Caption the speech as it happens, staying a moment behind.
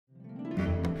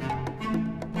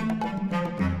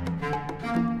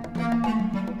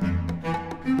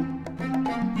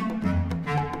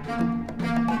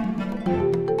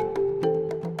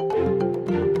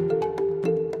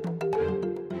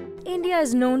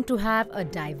is known to have a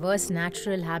diverse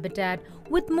natural habitat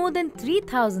with more than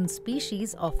 3,000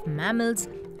 species of mammals,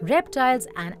 reptiles,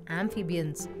 and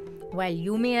amphibians. While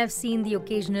you may have seen the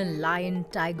occasional lion,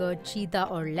 tiger, cheetah,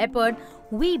 or leopard,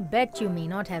 we bet you may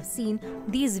not have seen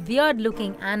these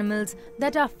weird-looking animals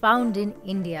that are found in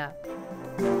India.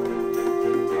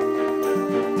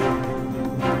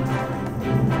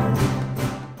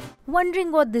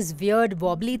 Wondering what this weird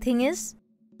wobbly thing is?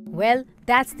 Well,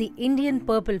 that's the Indian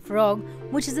purple frog,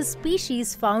 which is a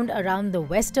species found around the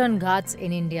Western Ghats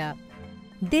in India.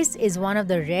 This is one of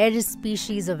the rarest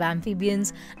species of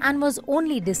amphibians and was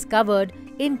only discovered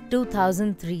in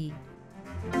 2003.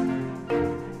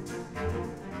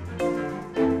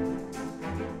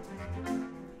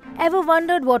 Ever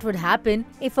wondered what would happen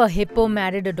if a hippo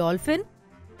married a dolphin?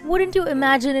 Wouldn't you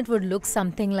imagine it would look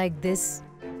something like this?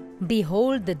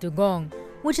 Behold the dugong,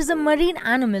 which is a marine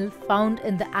animal found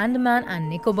in the Andaman and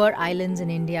Nicobar Islands in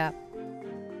India.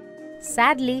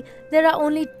 Sadly, there are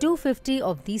only 250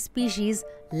 of these species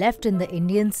left in the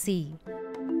Indian Sea.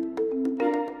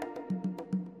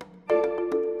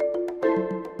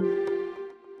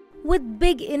 With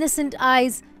big innocent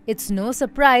eyes, it's no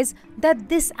surprise that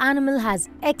this animal has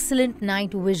excellent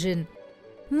night vision.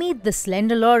 Meet the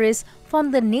Slender Loris from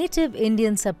the native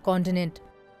Indian subcontinent.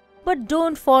 But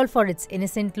don't fall for its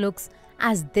innocent looks,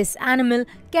 as this animal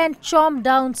can chomp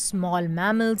down small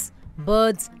mammals,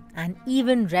 birds, and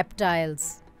even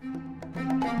reptiles.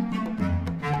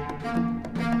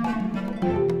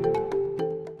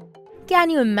 Can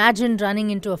you imagine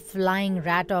running into a flying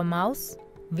rat or mouse?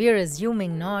 We're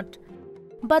assuming not.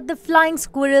 But the flying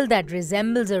squirrel that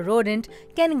resembles a rodent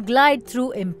can glide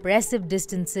through impressive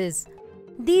distances.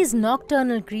 These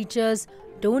nocturnal creatures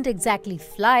don't exactly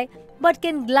fly, but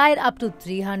can glide up to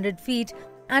 300 feet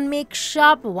and make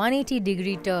sharp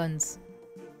 180-degree turns.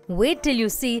 Wait till you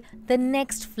see the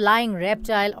next flying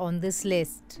reptile on this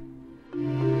list.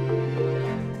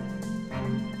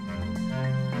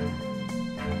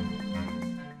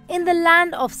 In the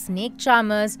land of snake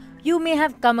charmers, you may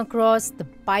have come across the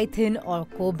python or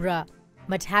cobra.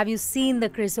 But have you seen the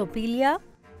chrysopelia?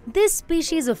 This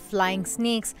species of flying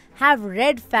snakes have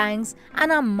red fangs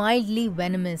and are mildly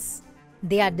venomous.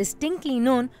 They are distinctly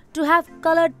known to have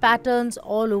colored patterns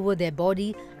all over their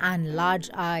body and large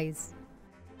eyes.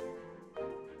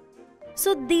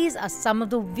 So these are some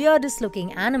of the weirdest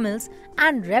looking animals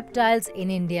and reptiles in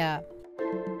India.